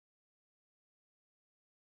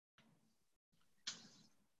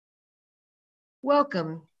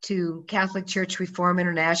Welcome to Catholic Church Reform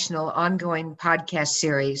International ongoing podcast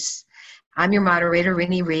series. I'm your moderator,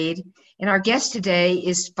 Rennie Reed, and our guest today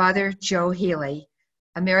is Father Joe Healy,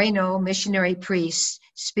 a Maryknoll missionary priest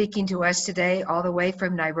speaking to us today all the way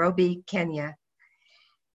from Nairobi, Kenya.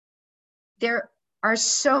 There are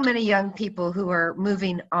so many young people who are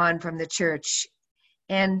moving on from the church,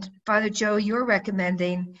 and Father Joe, you're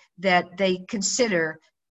recommending that they consider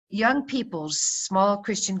young people's small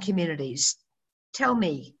Christian communities. Tell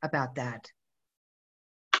me about that.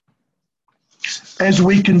 As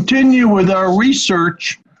we continue with our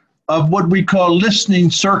research of what we call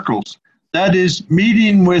listening circles, that is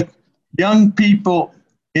meeting with young people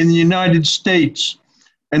in the United States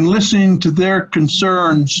and listening to their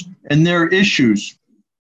concerns and their issues.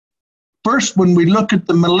 First, when we look at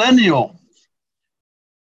the millennial,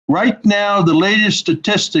 right now the latest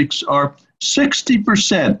statistics are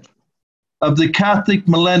 60% of the Catholic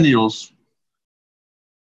millennials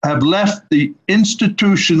have left the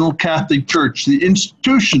institutional Catholic Church, the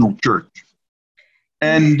institutional church.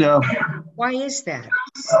 And why is that?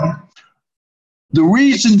 The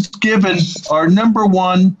reasons given are, number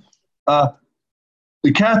one,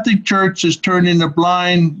 the Catholic Church is turning a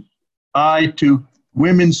blind eye to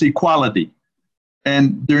women's equality,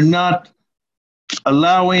 and they're not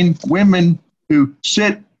allowing women to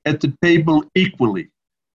sit at the table equally.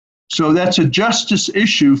 So that's a justice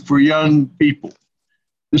issue for young people.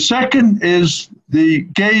 The second is the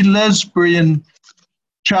gay lesbian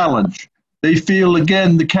challenge. They feel,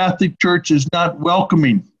 again, the Catholic Church is not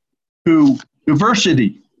welcoming to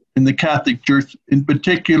diversity in the Catholic Church, in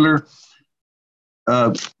particular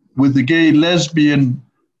with the gay lesbian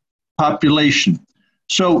population.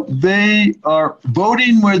 So they are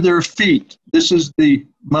voting with their feet. This is the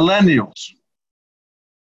millennials.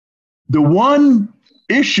 The one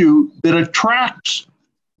issue that attracts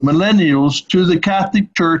millennials to the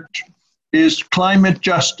Catholic Church is climate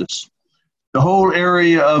justice, the whole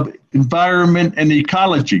area of environment and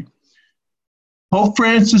ecology. Pope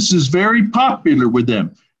Francis is very popular with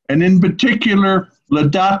them, and in particular,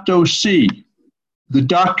 Laudato Si, the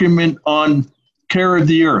document on care of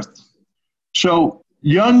the earth. So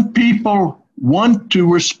young people want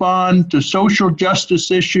to respond to social justice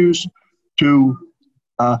issues, to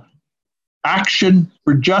action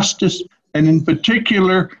for justice, and in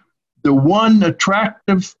particular, the one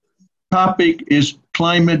attractive topic is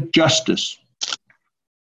climate justice.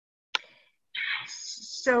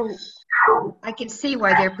 So I can see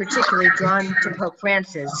why they're particularly drawn to Pope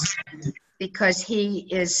Francis, because he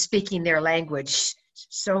is speaking their language.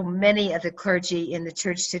 So many of the clergy in the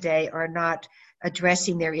church today are not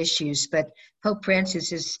addressing their issues, but Pope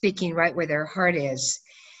Francis is speaking right where their heart is.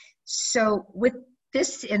 So with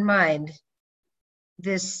this in mind,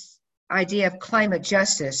 this idea of climate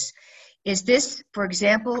justice, is this, for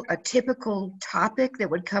example, a typical topic that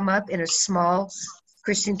would come up in a small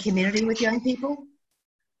Christian community with young people?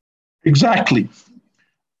 Exactly.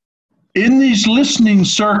 In these listening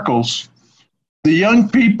circles, the young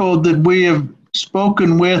people that we have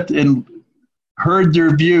spoken with and heard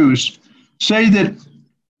their views say that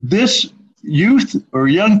this youth or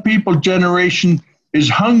young people generation is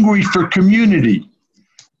hungry for community.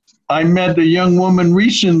 I met a young woman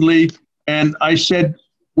recently, and I said,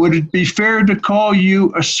 would it be fair to call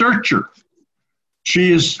you a searcher?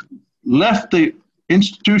 She has left the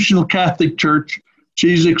institutional Catholic Church.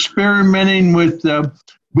 She's experimenting with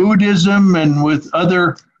Buddhism and with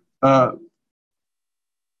other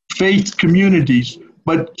faith communities.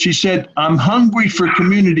 But she said, I'm hungry for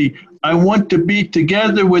community. I want to be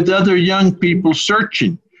together with other young people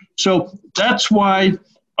searching. So that's why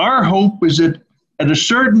our hope is that at a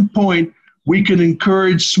certain point, we can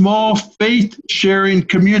encourage small faith-sharing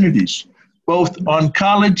communities, both on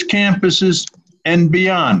college campuses and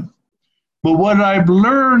beyond. But what I've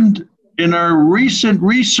learned in our recent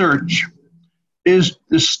research is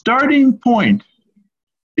the starting point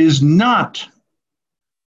is not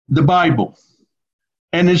the Bible,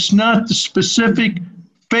 and it's not the specific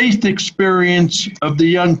faith experience of the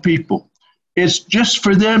young people. It's just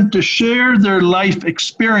for them to share their life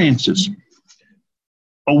experiences.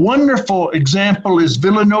 A wonderful example is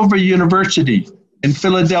Villanova University in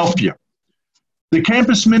Philadelphia. The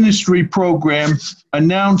campus ministry program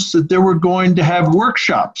announced that they were going to have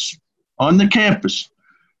workshops on the campus,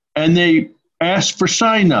 and they asked for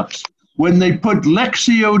sign-ups. When they put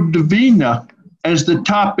Lectio Divina as the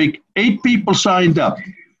topic, 8 people signed up.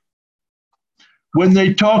 When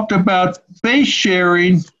they talked about faith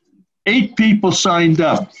sharing, 8 people signed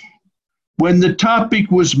up. When the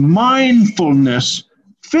topic was mindfulness,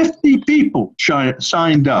 50 people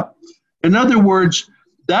signed up. In other words,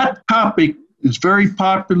 that topic is very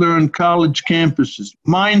popular on college campuses,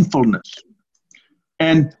 mindfulness.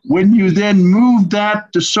 And when you then move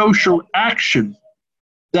that to social action,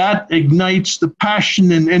 that ignites the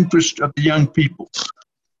passion and interest of the young people.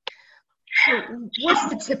 So what's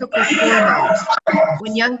the typical format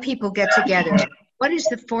when young people get together? What is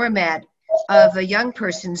the format of a young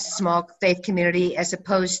person's small faith community as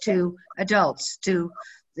opposed to adults, to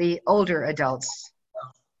the older adults?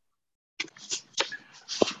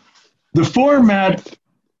 The format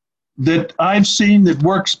that I've seen that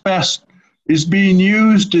works best is being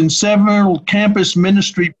used in several campus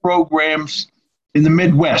ministry programs in the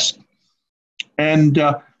Midwest. And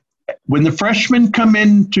when the freshmen come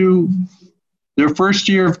into their first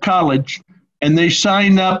year of college and they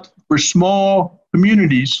sign up for small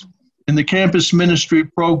communities in the campus ministry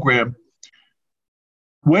program,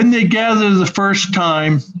 when they gather the first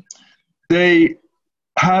time, they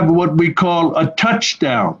have what we call a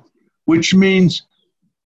touchdown, which means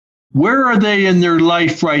where are they in their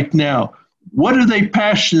life right now? What are they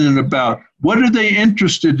passionate about? What are they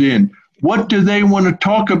interested in? What do they want to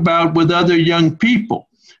talk about with other young people?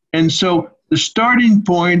 And so the starting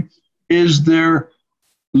point is their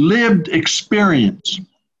lived experience.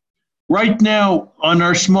 Right now on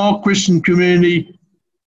our small Christian community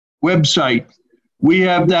website, we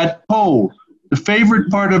have that poll. The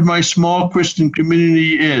favorite part of my small Christian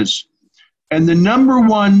community is, and the number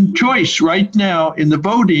one choice right now in the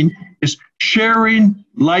voting is sharing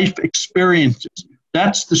life experiences.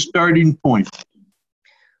 That's the starting point.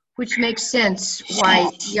 Which makes sense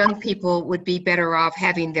why young people would be better off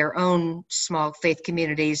having their own small faith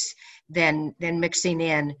communities than mixing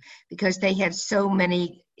in, because they have so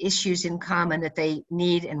many issues in common that they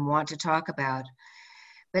need and want to talk about.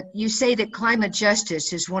 But you say that climate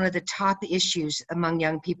justice is one of the top issues among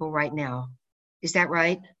young people right now. Is that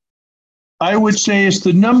right? I would say it's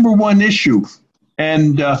the number one issue.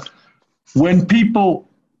 And when people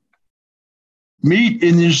meet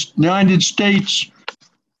in the United States,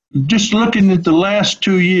 just looking at the last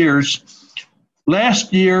 2 years,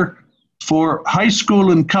 last year for high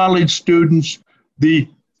school and college students, the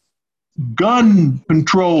gun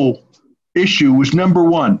control issue was number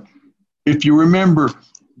one. If you remember,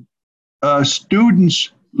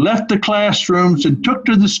 students left the classrooms and took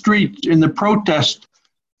to the streets in the protest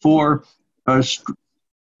for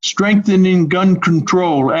strengthening gun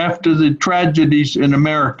control after the tragedies in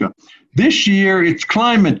America. This year, it's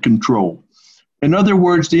climate control. In other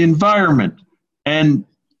words, the environment and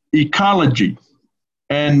ecology.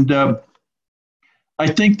 And I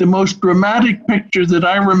think the most dramatic picture that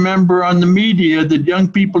I remember on the media that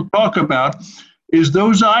young people talk about is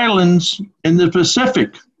those islands in the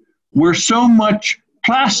Pacific where so much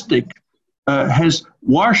plastic has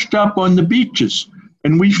washed up on the beaches.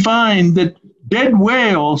 And we find that dead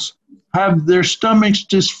whales have their stomachs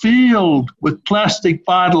just filled with plastic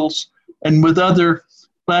bottles and with other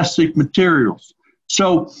plastic materials.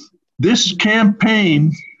 So this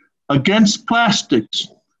campaign against plastics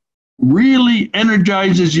really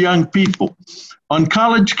energizes young people. On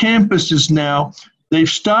college campuses now, they've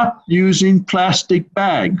stopped using plastic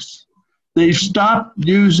bags. They've stopped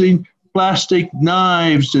using plastic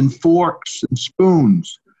knives and forks and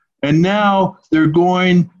spoons. And now they're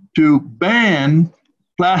going to ban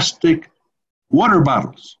plastic water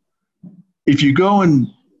bottles. If you go and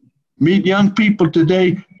meet young people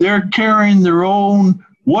today, they're carrying their own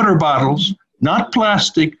water bottles, not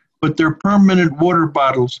plastic, but they're permanent water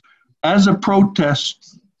bottles as a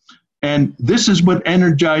protest. And this is what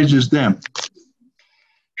energizes them.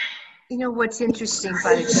 You know what's interesting,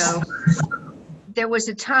 Father Joe? There was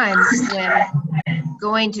a time when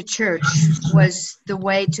going to church was the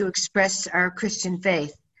way to express our Christian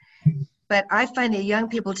faith. But I find that young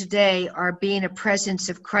people today are being a presence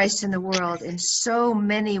of Christ in the world in so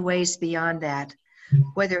many ways beyond that,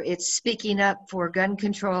 whether it's speaking up for gun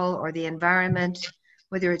control or the environment,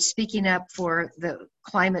 whether it's speaking up for the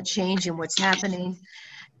climate change and what's happening.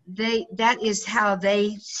 That is how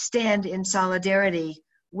they stand in solidarity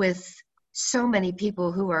with so many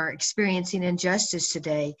people who are experiencing injustice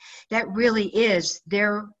today. That really is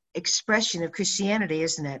their expression of Christianity,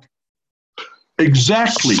 isn't it?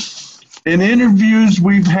 Exactly. In interviews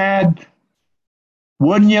we've had,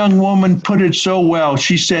 one young woman put it so well.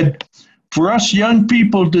 She said, for us young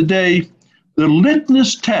people today, the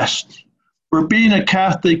litmus test for being a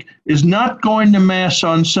Catholic is not going to Mass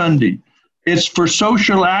on Sunday. It's for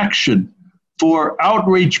social action, for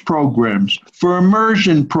outreach programs, for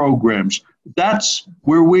immersion programs. That's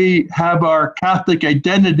where we have our Catholic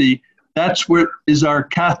identity. That's where is our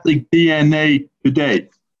Catholic DNA today.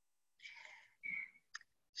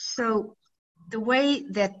 So The way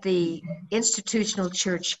that the institutional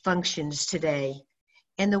church functions today,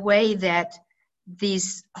 and the way that the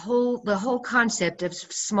whole concept of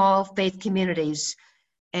small faith communities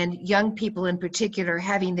and young people in particular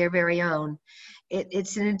having their very own,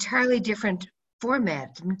 it's an entirely different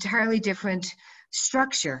format, entirely different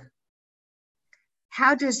structure.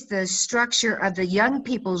 How does the structure of the young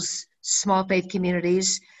people's small faith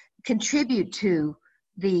communities contribute to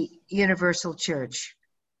the universal church?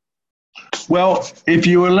 Well, if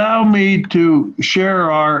you allow me to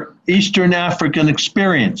share our Eastern African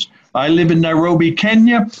experience, I live in Nairobi,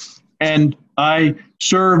 Kenya, and I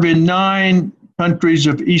serve in 9 countries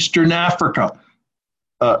of Eastern Africa: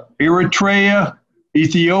 Eritrea,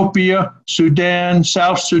 Ethiopia, Sudan,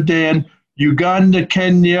 South Sudan, Uganda,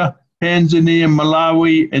 Kenya, Tanzania,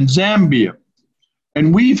 Malawi, and Zambia.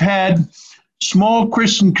 And we've had small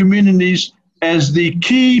Christian communities as the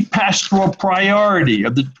key pastoral priority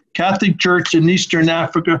of the Catholic Church in Eastern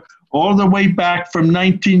Africa all the way back from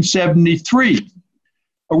 1973.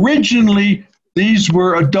 Originally, these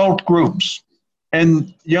were adult groups,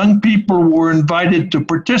 and young people were invited to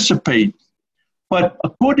participate. But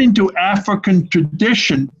according to African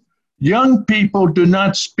tradition, young people do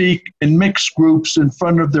not speak in mixed groups in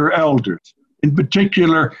front of their elders. In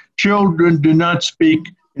particular, children do not speak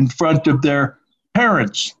in front of their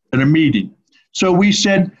parents at a meeting. So we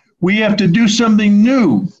said, we have to do something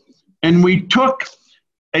new. And we took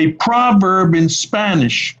a proverb in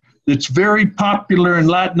Spanish that's very popular in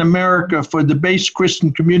Latin America for the base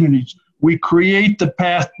Christian communities. We create the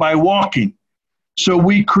path by walking. So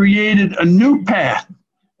we created a new path,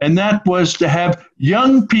 and that was to have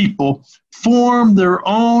young people form their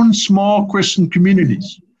own small Christian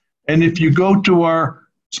communities. And if you go to our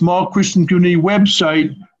small Christian community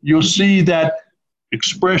website, you'll see that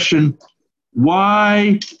expression,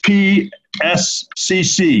 YPSCC,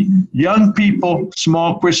 Young People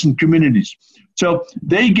Small Christian Communities. So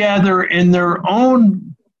they gather in their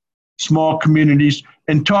own small communities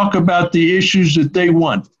and talk about the issues that they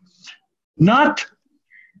want. Not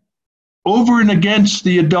over and against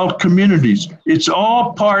the adult communities. It's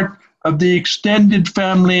all part of the extended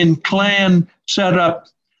family and clan setup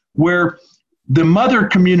where the mother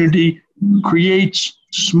community creates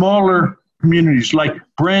smaller communities like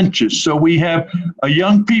branches. So we have a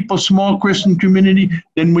young people small Christian community,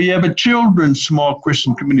 then we have a children's small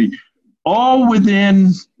Christian community, all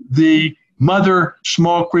within the mother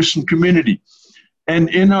small Christian community. And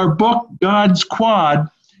in our book, God's Quad,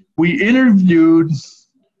 we interviewed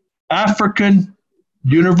African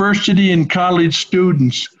university and college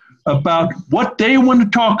students about what they want to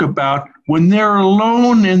talk about when they're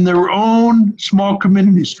alone in their own small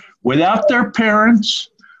communities, without their parents,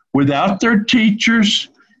 without their teachers,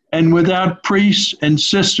 and without priests and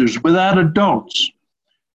sisters, without adults.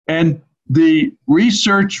 And the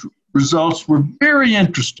research results were very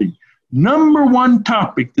interesting. Number one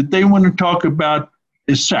topic that they want to talk about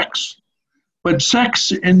is sex. But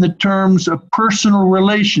sex in the terms of personal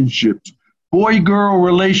relationships, boy-girl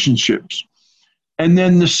relationships. And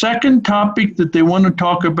then the second topic that they want to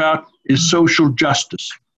talk about is social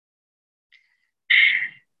justice.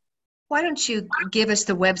 Why don't you give us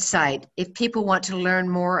the website? If people want to learn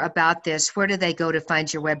more about this, where do they go to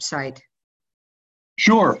find your website?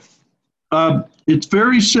 Sure. It's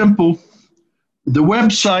very simple. The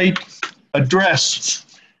website address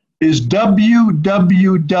is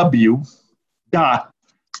www.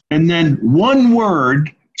 And then one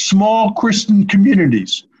word, small Christian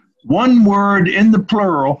communities. One word in the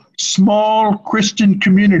plural,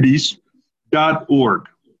 smallchristiancommunities.org.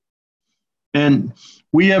 And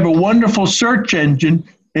we have a wonderful search engine,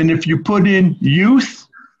 and if you put in youth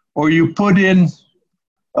or you put in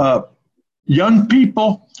young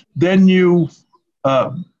people, then you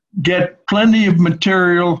get plenty of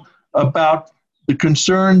material about the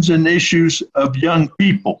concerns and issues of young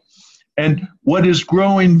people. And what is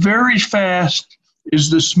growing very fast is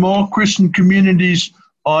the small Christian communities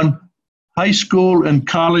on high school and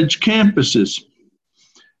college campuses.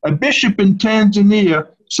 A bishop in Tanzania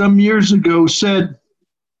some years ago said,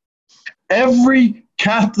 every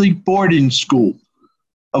Catholic boarding school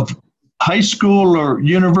of high school or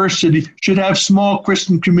university should have small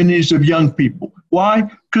Christian communities of young people. Why?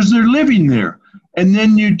 Because they're living there. And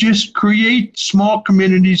then you just create small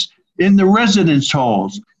communities in the residence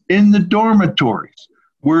halls, in the dormitories,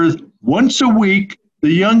 where once a week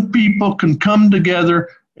the young people can come together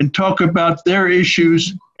and talk about their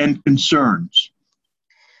issues and concerns.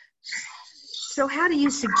 So how do you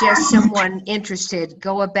suggest someone interested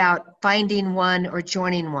go about finding one or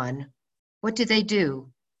joining one? What do they do?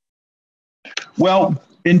 Well,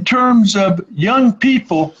 in terms of young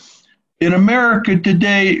people, in America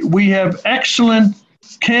today, we have excellent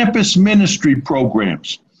campus ministry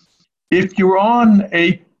programs. If you're on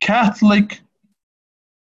a Catholic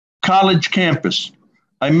college campus,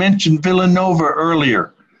 I mentioned Villanova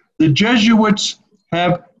earlier, the Jesuits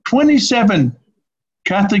have 27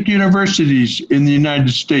 Catholic universities in the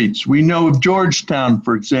United States. We know of Georgetown,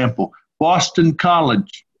 for example, Boston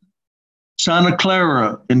College, Santa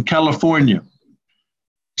Clara in California.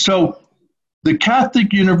 So the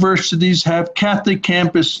Catholic universities have Catholic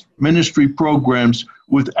campus ministry programs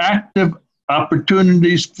with active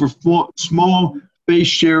opportunities for small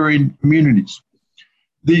faith-sharing communities.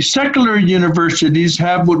 The secular universities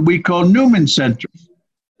have what we call Newman Centers.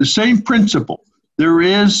 The same principle. There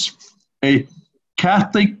is a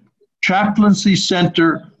Catholic chaplaincy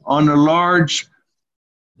center on a large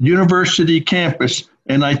university campus.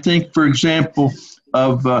 And I think, for example,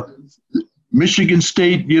 of Michigan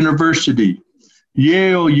State University,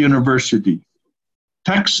 Yale University,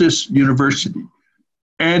 Texas University.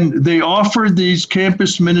 And they offer these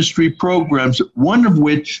campus ministry programs, one of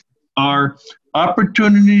which are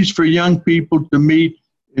opportunities for young people to meet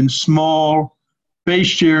in small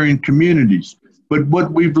faith-sharing communities. But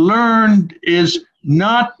what we've learned is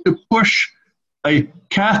not to push a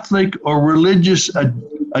Catholic or religious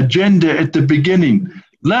agenda at the beginning.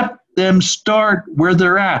 Let them start where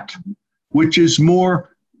they're at, which is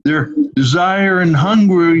more their desire and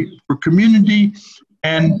hunger for community,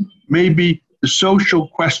 and maybe the social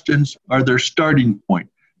questions are their starting point.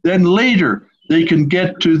 Then later, they can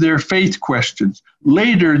get to their faith questions.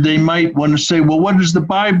 Later, they might want to say, well, what does the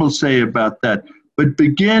Bible say about that? But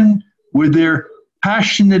begin with their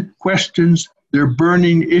passionate questions, their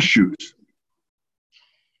burning issues.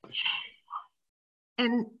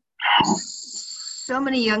 And so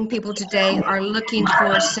many young people today are looking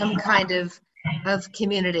for some kind of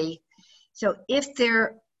community. So if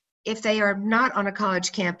they are not on a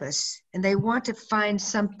college campus and they want to find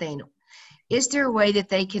something, is there a way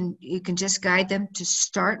that you can just guide them to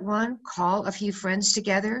start one, call a few friends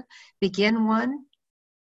together, begin one?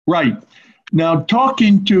 Right. Now,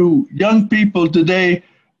 talking to young people today,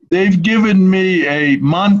 they've given me a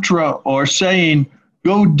mantra or saying,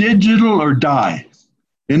 go digital or die.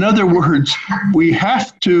 In other words, we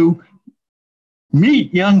have to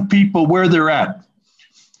meet young people where they're at.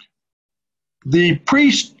 The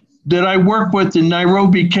priest that I work with in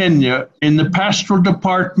Nairobi, Kenya, in the pastoral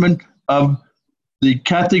department of the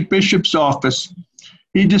Catholic Bishop's office,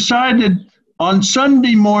 he decided on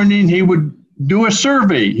Sunday morning he would do a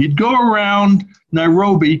survey. He'd go around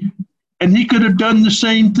Nairobi, and he could have done the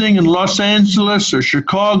same thing in Los Angeles or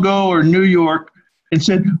Chicago or New York, and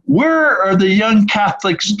said, where are the young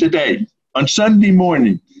Catholics today on Sunday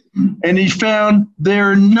morning? And he found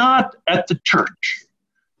they're not at the church.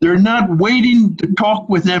 They're not waiting to talk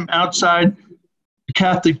with them outside the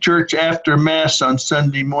Catholic Church after Mass on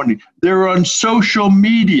Sunday morning. They're on social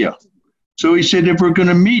media. So he said, if we're going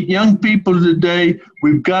to meet young people today,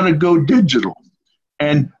 we've got to go digital.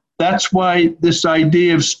 And that's why this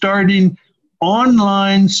idea of starting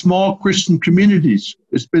online small Christian communities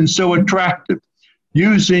has been so attractive.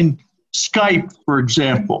 Using Skype, for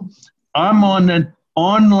example. I'm on an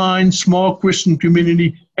online small Christian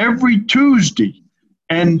community every Tuesday,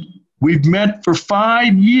 and we've met for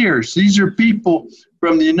 5 years. These are people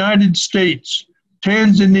from the United States,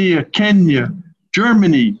 Tanzania, Kenya,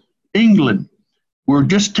 Germany, England. We're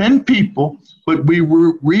just 10 people, but we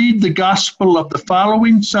read the gospel of the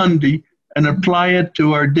following Sunday and apply it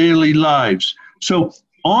to our daily lives. So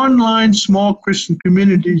online small Christian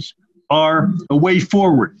communities are a way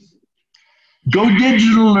forward. Go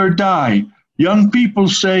digital or die. Young people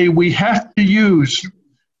say we have to use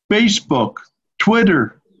Facebook,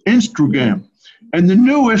 Twitter, Instagram, and the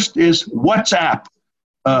newest is WhatsApp.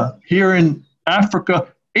 Here in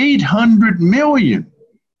Africa, 800 million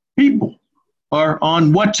people are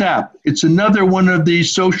on WhatsApp. It's another one of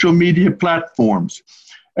these social media platforms.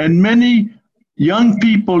 And many young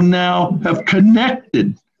people now have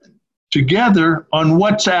connected together on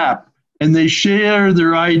WhatsApp, and they share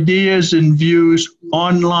their ideas and views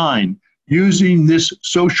online using this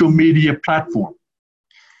social media platform.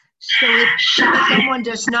 So if someone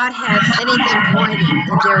does not have anything going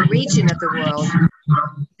in their region of the world,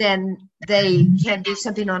 then they can do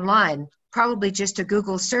something online, probably just a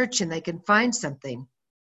Google search, and they can find something.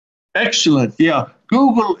 Excellent. Yeah.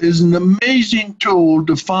 Google is an amazing tool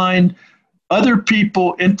to find other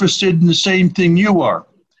people interested in the same thing you are.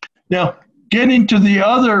 Now, getting to the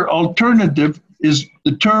other alternative is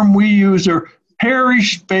the term we use are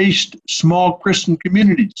parish-based small Christian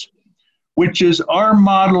communities, which is our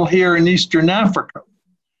model here in Eastern Africa.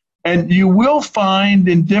 And you will find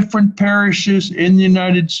in different parishes in the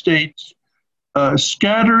United States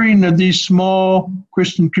scattering of these small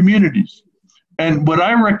Christian communities. And what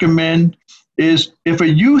I recommend is if a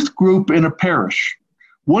youth group in a parish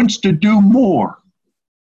wants to do more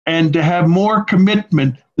and to have more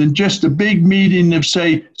commitment than just a big meeting of,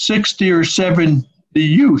 say, 60 or 70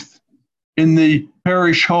 youth in the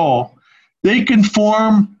parish hall, they can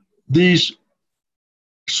form these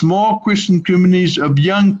small Christian communities of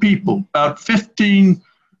young people, about 15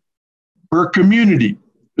 per community.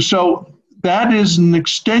 So that is an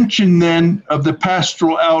extension then of the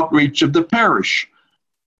pastoral outreach of the parish.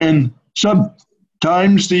 And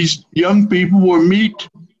sometimes these young people will meet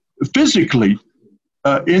physically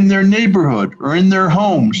in their neighborhood or in their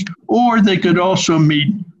homes, or they could also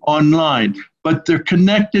meet online, but they're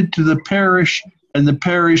connected to the parish and the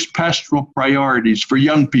parish pastoral priorities for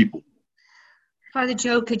young people. Father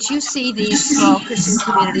Joe, could you see these small Christian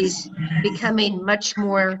communities becoming much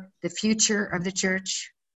more the future of the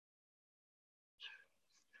church?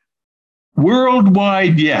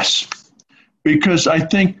 Worldwide, yes, because I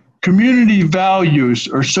think community values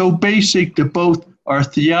are so basic to both our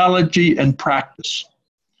theology and practice.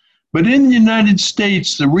 But in the United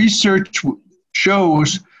States, the research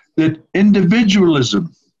shows that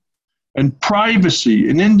individualism and privacy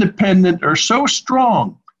and independence are so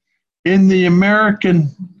strong in the American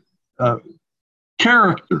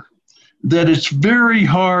character that it's very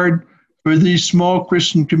hard for these small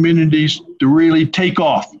Christian communities to really take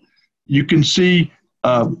off. You can see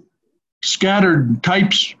scattered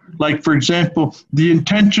types, like, for example, the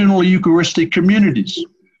intentional Eucharistic communities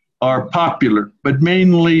are popular, but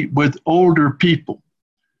mainly with older people.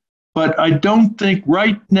 But I don't think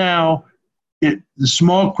right now the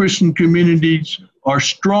small Christian communities are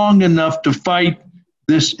strong enough to fight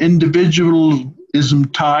this individualism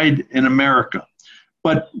tide in America.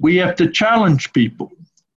 But we have to challenge people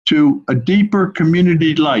to a deeper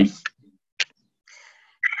community life.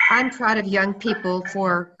 I'm proud of young people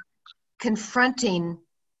for confronting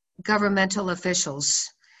governmental officials.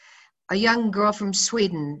 A young girl from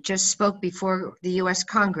Sweden just spoke before the U.S.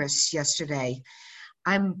 Congress yesterday.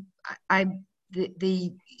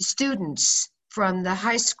 The students from the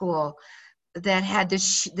high school that had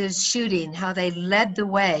this shooting, how they led the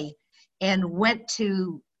way and went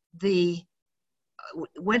to the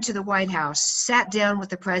White House, sat down with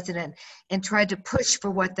the president and tried to push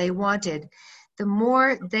for what they wanted. The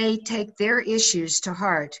more they take their issues to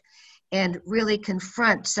heart and really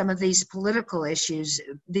confront some of these political issues,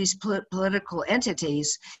 these political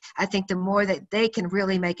entities, I think the more that they can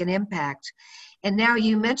really make an impact. And now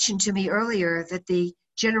you mentioned to me earlier that the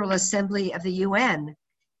General Assembly of the UN,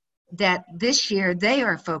 that this year they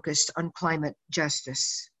are focused on climate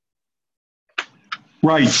justice.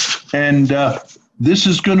 Right. And this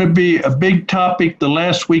is going to be a big topic the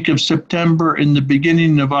last week of September and the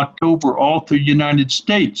beginning of October all through the United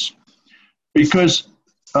States, because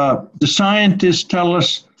the scientists tell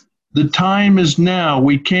us the time is now.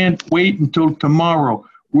 We can't wait until tomorrow.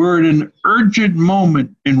 We're at an urgent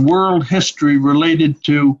moment in world history related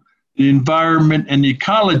to the environment and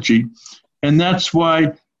ecology, and that's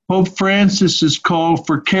why Pope Francis's call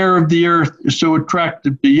for care of the earth is so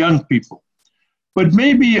attractive to young people. But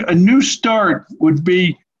maybe a new start would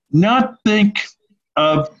be not think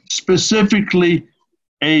of specifically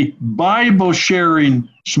a Bible sharing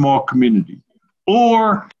small community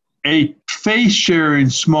or a faith sharing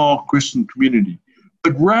small Christian community,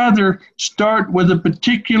 but rather start with a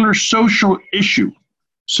particular social issue,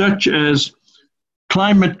 such as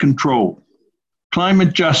climate control,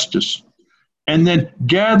 climate justice, and then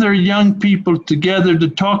gather young people together to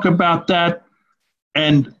talk about that.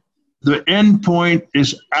 And the end point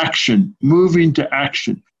is action, moving to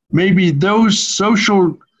action. Maybe those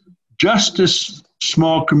social justice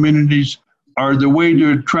small communities are the way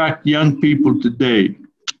to attract young people today.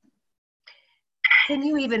 Can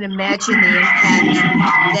you even imagine the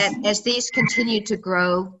impact that as these continue to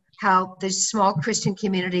grow, how the small Christian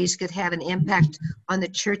communities could have an impact on the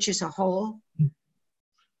church as a whole?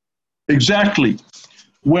 Exactly.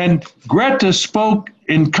 When Greta spoke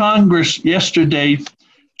in Congress yesterday,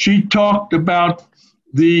 she talked about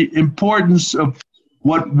the importance of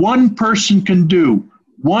what one person can do.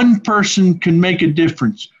 One person can make a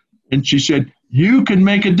difference. And she said, you can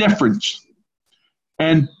make a difference.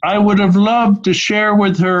 And I would have loved to share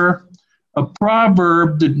with her a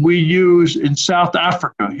proverb that we use in South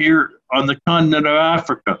Africa, here on the continent of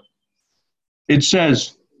Africa. It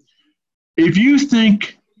says, if you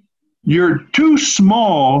think you're too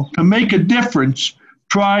small to make a difference,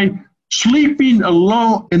 try sleeping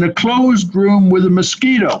alone in a closed room with a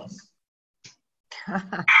mosquito.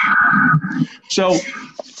 So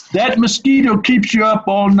that mosquito keeps you up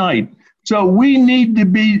all night. So we need to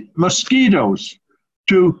be mosquitoes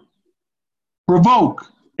to provoke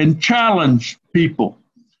and challenge people.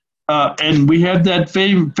 And we have that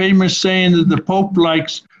famous saying that the Pope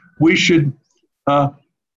likes, we should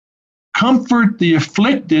comfort the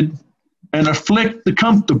afflicted and afflict the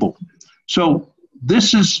comfortable. So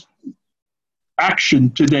this is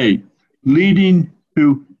action today, leading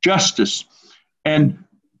to justice. And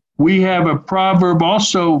we have a proverb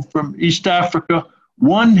also from East Africa,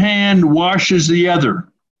 one hand washes the other.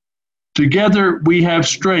 Together we have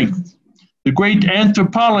strength. The great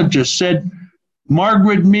anthropologist said,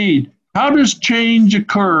 Margaret Mead, how does change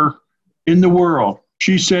occur in the world?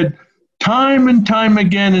 She said, time and time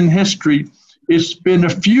again in history, it's been a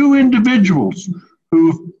few individuals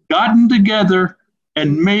who've gotten together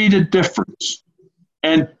and made a difference.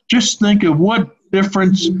 And just think of what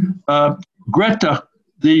difference Greta,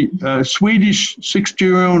 the Swedish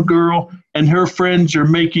 60-year-old girl, and her friends are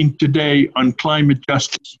making today on climate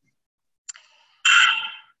justice.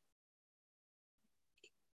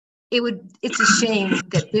 It's a shame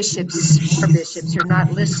that bishops are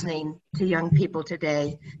not listening to young people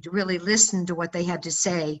today, to really listen to what they have to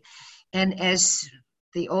say. And as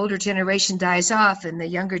the older generation dies off and the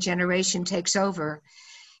younger generation takes over,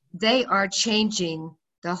 they are changing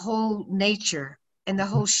the whole nature and the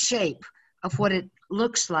whole shape of what it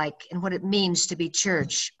looks like and what it means to be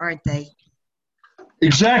church, aren't they?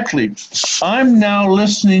 Exactly. I'm now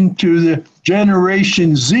listening to the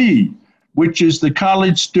Generation Z, which is the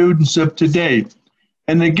college students of today.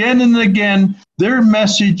 And again, their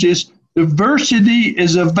message is diversity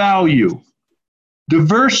is a value.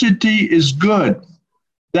 Diversity is good.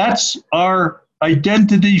 That's our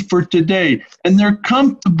identity for today. And they're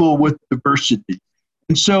comfortable with diversity.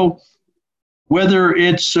 And so whether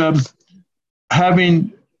it's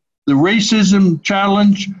having the racism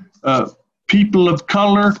challenge, people of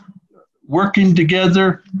color working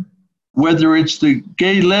together, whether it's the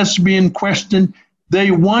gay lesbian question,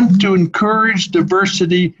 they want to encourage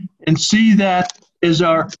diversity and see that as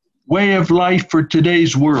our way of life for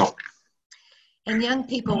today's world. And young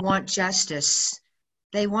people want justice.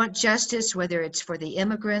 They want justice, whether it's for the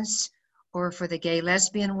immigrants or for the gay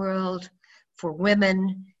lesbian world, for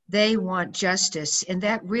women. They want justice. And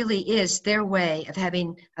that really is their way of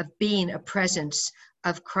being a presence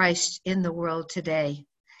of Christ in the world today.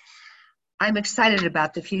 I'm excited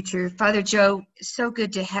about the future. Father Joe, so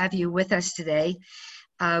good to have you with us today.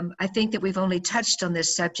 I think that we've only touched on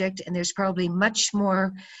this subject, and there's probably much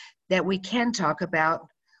more that we can talk about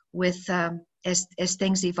with as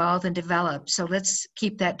things evolve and develop. So let's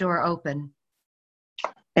keep that door open.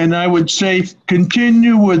 And I would say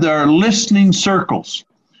continue with our listening circles,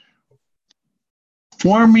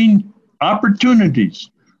 forming opportunities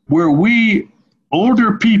where we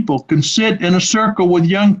older people can sit in a circle with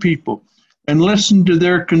young people and listen to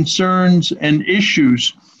their concerns and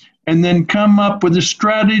issues, and then come up with a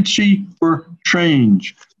strategy for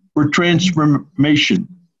change, for transformation.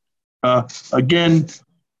 Again,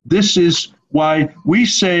 this is why we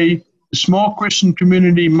say the small Christian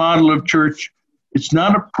community model of church, it's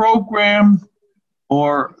not a program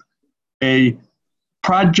or a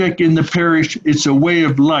project in the parish, it's a way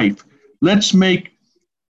of life. Let's make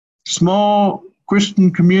small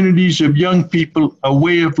Christian communities of young people a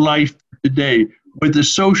way of life today with the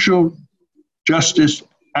social justice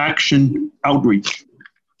action outreach.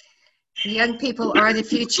 The young people are the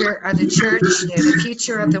future of the church, they're the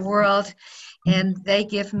future of the world, and they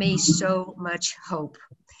give me so much hope.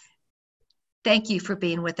 Thank you for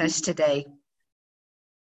being with us today.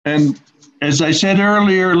 And as I said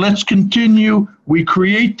earlier, let's continue. We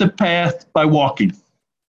create the path by walking.